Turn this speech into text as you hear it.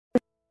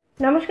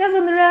নমস্কার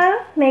বন্ধুরা,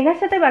 মেঘার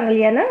সাথে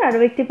বাঙালিয়ানার আরও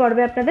একটি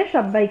পর্বে আপনাদের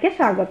সবাইকে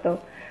স্বাগত।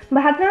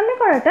 ভাত রান্না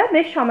করাটা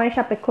বেশ সময়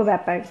সাপেক্ষ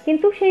ব্যাপার,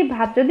 কিন্তু সেই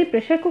ভাত যদি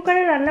প্রেসার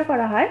কুকারে রান্না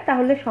করা হয়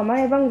তাহলে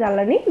সময় এবং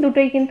জ্বালানি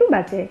দুটোই কিন্তু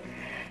বাঁচে।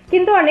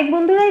 কিন্তু অনেক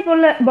বন্ধুরাই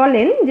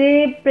বলেন যে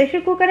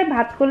প্রেসার কুকারে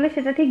ভাত করলে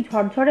সেটা ঠিক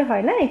ঝরঝরে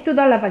হয় না, একটু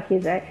দলা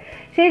পাকিয়ে যায়।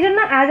 সেই জন্য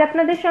আজ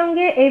আপনাদের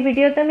সঙ্গে এই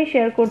ভিডিওতে আমি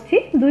শেয়ার করছি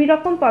দুই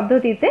রকম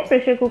পদ্ধতিতে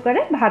প্রেসার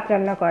কুকারে ভাত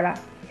রান্না করা,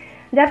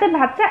 যাতে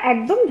ভাতটা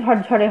একদম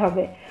ঝরঝরে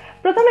হবে।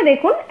 প্রথমে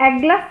দেখুন, 1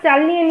 গ্লাস চাল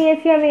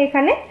নিয়েছি আমি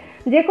এখানে।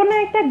 যে কোনো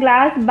একটা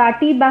গ্লাস,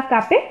 বাটি বা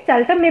কাপে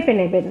চালটা মেপে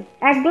নেবেন।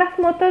 1 গ্লাস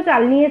মতো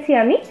চাল নিয়েছি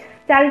আমি।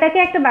 চালটাকে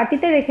একটা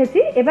বাটিতে রেখেছি।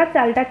 এবার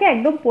চালটাকে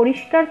একদম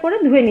পরিষ্কার করে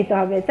ধুয়ে নিতে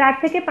হবে। 4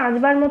 থেকে 5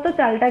 বার মতো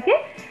চালটাকে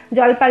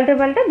জল পাল্টে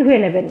ধুয়ে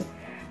নেবেন।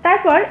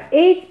 তারপর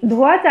এই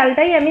ধোয়া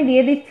চালটাই আমি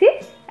দিয়ে দিচ্ছি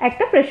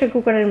একটা প্রেসার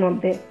কুকারের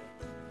মধ্যে।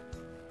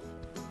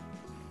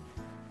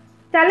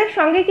 চালের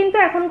সঙ্গে কিন্তু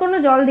এখন কোনো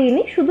জল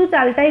দিইনি, শুধু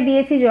চালটাই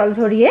দিয়েছি জল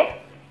ঝরিয়ে।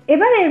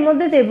 এবার এর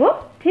মধ্যে দেব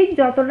ঠিক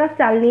যতটা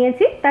চাল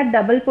নিয়েছি তার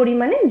ডাবল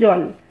পরিমাণে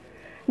জল।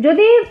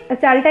 যদি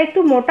চালটা একটু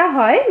মোটা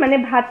হয়, মানে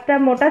ভাতটা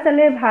মোটা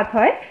চালের ভাত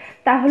হয়,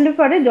 তাহলে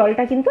পরে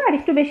জলটা কিন্তু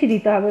আরেকটু বেশি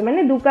দিতে হবে, মানে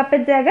 2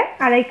 কাপের জায়গায়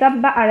 2.5 কাপ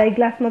বা 2.5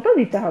 গ্লাস মতো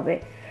দিতে হবে।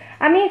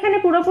 আমি এখানে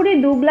পুরোপুরি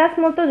 2 গ্লাস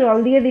মতো জল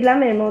দিয়ে দিলাম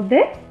এর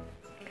মধ্যে।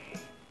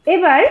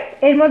 এবার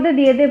এর মধ্যে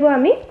দিয়ে দেব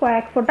আমি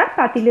কয়েক ফোঁটা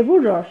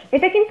পাতিলেবুর রস।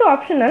 এটা কিন্তু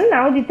অপশনাল,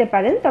 নাও দিতে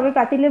পারেন, তবে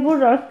পাতিলেবুর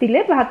রস দিলে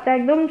ভাতটা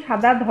একদম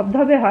সাদা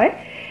ধবধবে হয়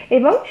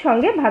এবং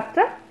সঙ্গে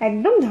ভাতটা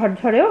একদম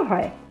ঝরঝরেও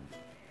হয়।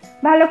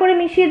 ভালো করে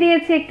মিশিয়ে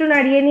দিয়েছি একটু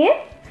নাড়িয়ে নিয়ে।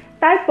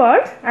 তারপর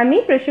আমি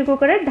প্রেসার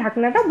কুকারের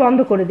ঢাকনাটা বন্ধ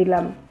করে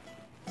দিলাম।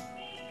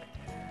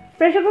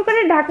 প্রেসার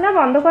কুকারের ঢাকনা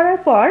বন্ধ করার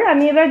পর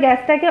আমি এবার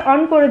গ্যাসটাকে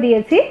অন করে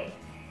দিয়েছি।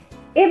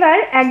 এবার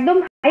একদম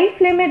হাই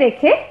ফ্লেমে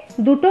রেখে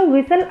 2টো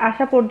হুইসেল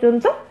আসা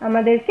পর্যন্ত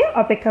আমাদেরকে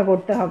অপেক্ষা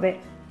করতে হবে।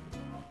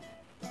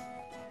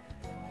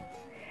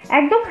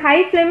 একদম হাই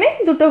ফ্লেমে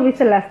 2টো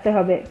হুইসেল আসতে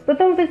হবে।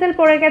 প্রথম হুইসেল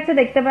পড়ে গেছে,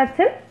 দেখতে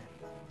পাচ্ছেন,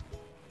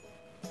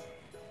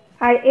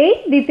 আর এই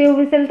দ্বিতীয়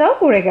হুইসেলটাও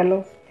পড়ে গেল।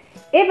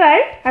 এবার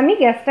আমি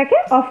গ্যাসটাকে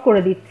অফ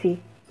করে দিচ্ছি।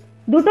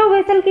 2টো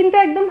হুইসেল কিন্তু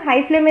একদম হাই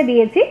ফ্লেমে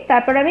দিয়েছি,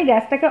 তারপর আমি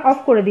গ্যাসটাকে অফ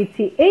করে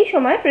দিচ্ছি। এই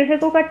সময় প্রেসার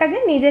কুকারটাকে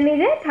নিজে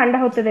নিজে ঠান্ডা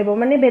হতে দেবো,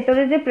 মানে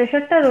ভেতরে যে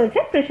প্রেসারটা রয়েছে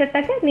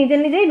প্রেসারটাকে নিজে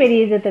নিজেই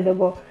বেরিয়ে যেতে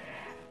দেবো।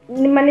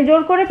 মানে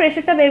জোর করে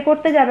প্রেসারটা বের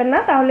করতে যাবেন না,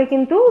 তাহলে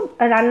কিন্তু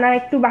রান্না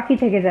একটু বাকি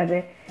থেকে যাবে।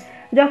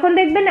 যখন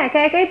দেখবেন একা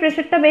একাই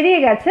প্রেসারটা বেরিয়ে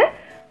গেছে,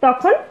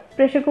 তখন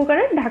প্রেসার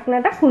কুকারের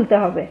ঢাকনাটা খুলতে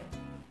হবে।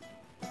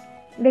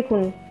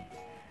 দেখুন,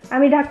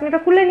 আমি ঢাকনাটা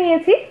খুলে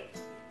নিয়েছি।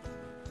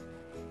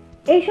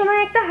 এই সময়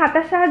একটা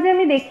হাতার সাহায্যে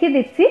আমি দেখিয়ে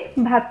দিচ্ছি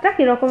ভাতটা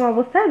কিরকম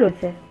অবস্থায়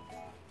রয়েছে।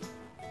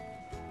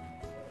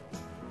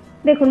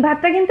 দেখুন,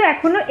 ভাতটা কিন্তু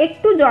এখনো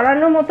একটু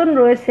জড়ানো মতন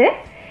রয়েছে।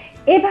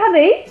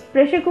 এভাবেই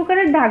প্রেসার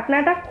কুকারের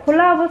ঢাকনাটা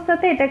খোলা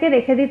অবস্থাতে এটাকে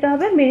রেখে দিতে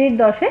হবে মিনিট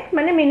 10,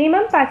 মানে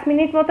মিনিমাম 5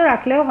 মিনিট মতো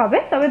রাখলেও হবে,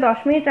 তবে 10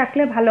 মিনিট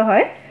রাখলে ভালো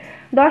হয়।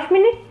 10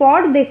 মিনিট পর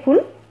দেখুন,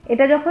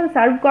 এটা যখন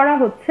সার্ভ করা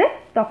হচ্ছে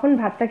তখন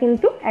ভাতটা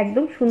কিন্তু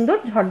একদম সুন্দর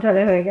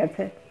ঝরঝরে হয়ে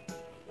গেছে।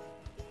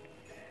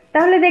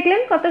 তাহলে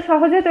দেখলেন কত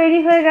সহজে তৈরি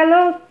হয়ে গেল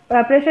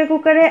প্রেসার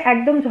কুকারে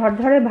একদম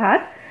ঝরঝরে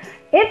ভাত।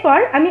 এরপর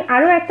আমি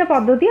আরও একটা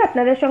পদ্ধতি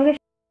আপনাদের সঙ্গে।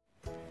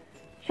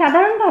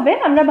 সাধারণভাবে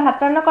আমরা ভাত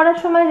রান্না করার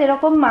সময়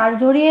যেরকম মাড়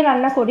ঝরিয়ে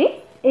রান্না করি,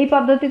 এই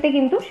পদ্ধতিতে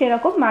কিন্তু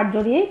সেরকম মাড়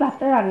ঝরিয়েই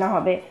ভাতটা রান্না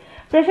হবে।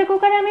 প্রেসার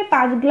কুকারে আমি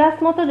 5 গ্লাস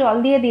মতো জল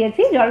দিয়ে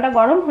দিয়েছি। জলটা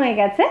গরম হয়ে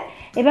গেছে।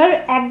 এবার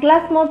 1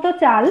 গ্লাস মতো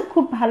চাল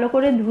খুব ভালো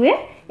করে ধুয়ে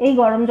এই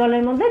গরম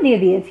জলের মধ্যে দিয়ে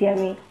দিয়েছি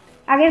আমি।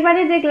 আগের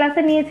বারে যে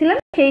গ্লাসে নিয়েছিলাম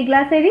সেই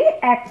গ্লাসেরই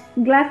 1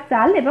 গ্লাস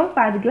চাল এবং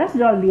 5 গ্লাস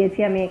জল দিয়েছি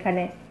আমি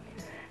এখানে।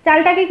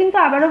 চালটাকে কিন্তু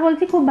আবারও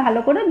বলছি, খুব ভালো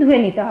করে ধুয়ে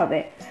নিতে হবে।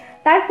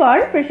 তারপর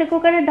প্রেসার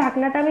কুকারের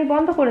ঢাকনাটা আমি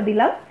বন্ধ করে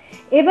দিলাম।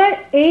 এবার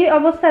এই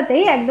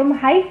অবস্থাতেই একদম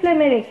হাই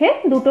ফ্লেমে রেখে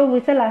 2টো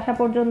হুইসেল আসা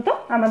পর্যন্ত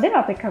আমাদের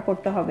অপেক্ষা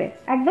করতে হবে,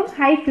 একদম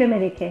হাই ফ্লেমে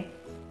রেখে।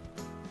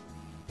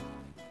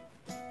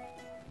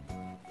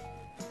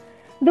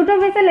 2টো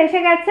হুইসেল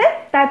এসে গেছে।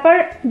 তারপর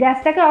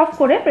গ্যাসটাকে অফ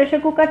করে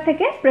প্রেসার কুকার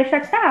থেকে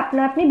প্রেসারটা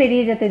আপনা আপনি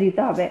বেরিয়ে যেতে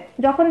দিতে হবে।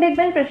 যখন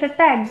দেখবেন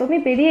প্রেসারটা একদমই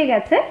বেরিয়ে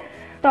গেছে,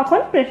 তখন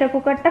প্রেসার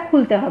কুকারটা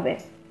খুলতে হবে।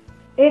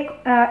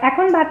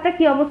 এখন ভাতটা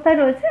কি অবস্থায়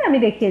রয়েছে আমি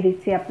দেখিয়ে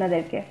দিচ্ছি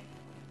আপনাদেরকে।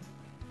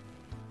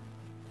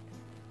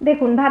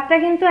 দেখুন, ভাতটা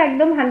কিন্তু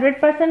একদম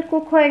 100%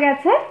 কুক হয়ে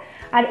গেছে,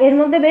 আর এর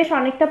মধ্যে বেশ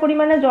অনেকটা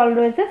পরিমাণে জল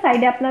রয়েছে,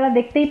 সাইডে আপনারা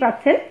দেখতেই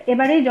পাচ্ছেন।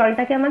 এবার এই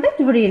জলটাকে আমাদের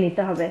ঝরিয়ে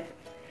নিতে হবে।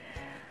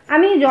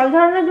 আমি জল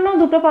ঝরানোর জন্য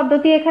 2টো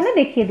পদ্ধতি এখানে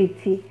দেখিয়ে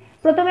দিচ্ছি।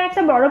 প্রথমে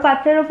একটা বড়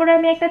পাত্রের ওপরে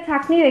আমি একটা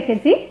ছাঁকনি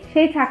রেখেছি।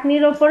 সেই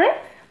ছাঁকনির ওপরে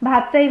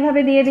ভাতটা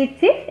এইভাবে দিয়ে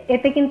দিচ্ছি।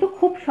 এতে কিন্তু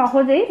খুব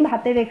সহজেই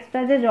ভাতের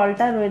এক্সট্রা যে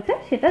জলটা রয়েছে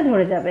সেটা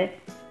ঝরে যাবে।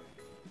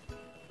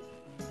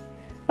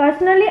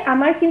 পার্সোনালি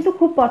আমার কিন্তু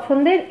খুব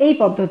পছন্দের এই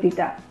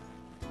পদ্ধতিটা।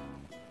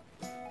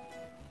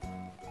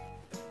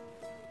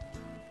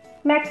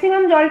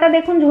 ম্যাক্সিমাম জলটা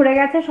দেখুন ঝরে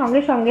গেছে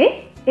সঙ্গে সঙ্গেই।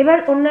 এবার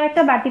অন্য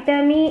একটা বাটিতে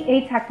আমি এই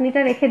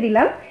ছাঁকনিটা রেখে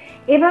দিলাম।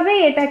 এভাবেই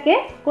এটাকে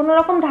কোনো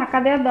রকম ঢাকা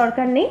দেওয়ার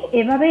দরকার নেই,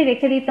 এভাবেই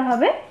রেখে দিতে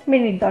হবে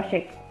মিনিট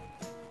 10।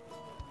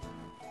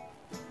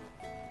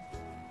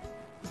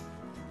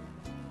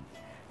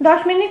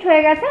 10 মিনিট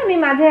হয়ে গেছে। আমি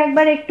মাঝে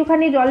একবার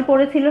একটুখানি জল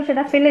পড়েছিল,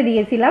 সেটা ফেলে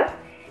দিয়েছিলাম।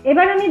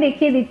 এবার আমি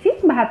দেখিয়ে দিচ্ছি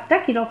ভাতটা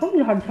কিরকম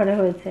ঝরঝরে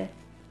হয়েছে।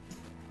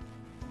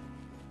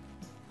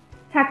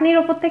 ছাঁকনির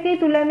ওপর থেকেই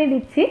তুলে আমি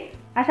দিচ্ছি।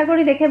 আশা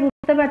করি দেখে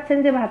বুঝতে পারছেন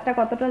যে ভাতটা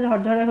কতটা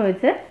ঝরঝরে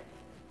হয়েছে।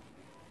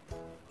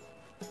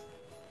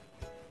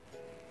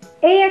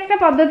 এই একটা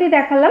পদ্ধতি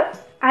দেখালাম,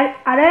 আর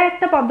আরো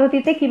একটা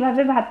পদ্ধতিতে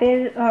কিভাবে ভাতের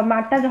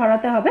মারটা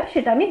ঝরাতে হবে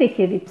সেটা আমি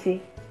দেখিয়ে দিচ্ছি।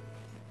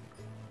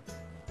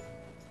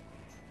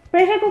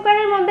 প্রেসার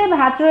কুকারের মধ্যে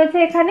ভাত রয়েছে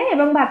এখানে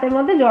এবং ভাতের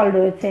মধ্যে জল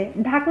রয়েছে।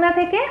 ঢাকনা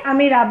থেকে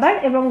আমি রাবার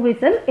এবং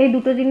হুইসেল এই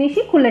দুটো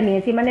জিনিসই খুলে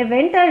নিয়েছি, মানে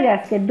ভেন্ট আর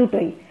গ্যাসকেট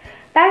দুটোই।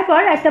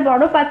 তারপর একটা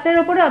বড় পাত্রের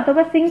উপরে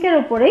অথবা সিঙ্কের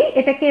উপরেই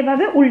এটাকে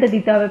এভাবে উল্টে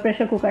দিতে হবে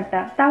প্রেসার কুকারটা।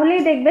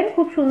 তাহলেই দেখবেন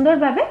খুব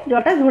সুন্দরভাবে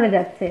জলটা ঝরে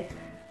যাচ্ছে,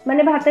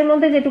 মানে ভাতের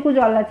মধ্যে যেটুকু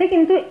জল আছে।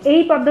 কিন্তু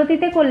এই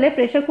পদ্ধতিতে করলে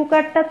প্রেসার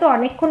কুকারটা তো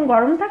অনেকক্ষণ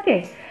গরম থাকে,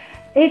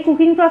 এই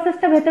কুকিং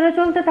প্রসেসটা ভেতরে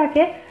চলতে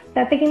থাকে,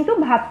 তাতে কিন্তু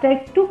ভাতটা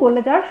একটু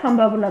গলে যাওয়ার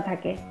সম্ভাবনা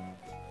থাকে।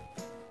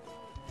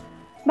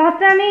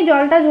 ভাতটা আমি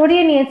জলটা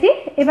ঝরিয়ে নিয়েছি,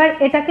 এবার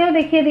এটাকেও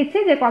দেখিয়ে দিচ্ছি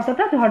যে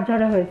কতটা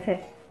ঝরঝরে হয়েছে।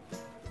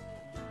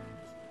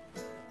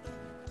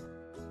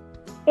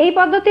 এই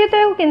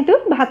পদ্ধতিতেও কিন্তু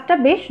ভাতটা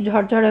বেশ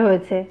ঝরঝরে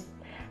হয়েছে।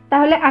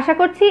 তাহলে আশা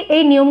করছি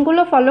এই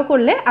নিয়মগুলো ফলো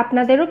করলে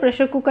আপনাদেরও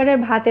প্রেসার কুকারের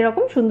ভাত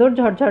এরকম সুন্দর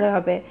ঝরঝরে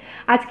হবে।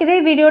 আজকের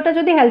এই ভিডিওটা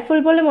যদি হেল্পফুল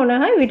বলে মনে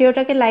হয়,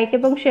 ভিডিওটাকে লাইক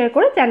এবং শেয়ার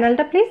করে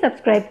চ্যানেলটা প্লিজ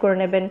সাবস্ক্রাইব করে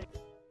নেবেন।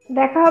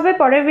 দেখা হবে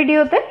পরের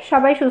ভিডিওতে।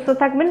 সবাই সুস্থ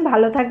থাকবেন,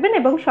 ভালো থাকবেন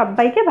এবং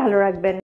সবাইকে ভালো রাখবেন।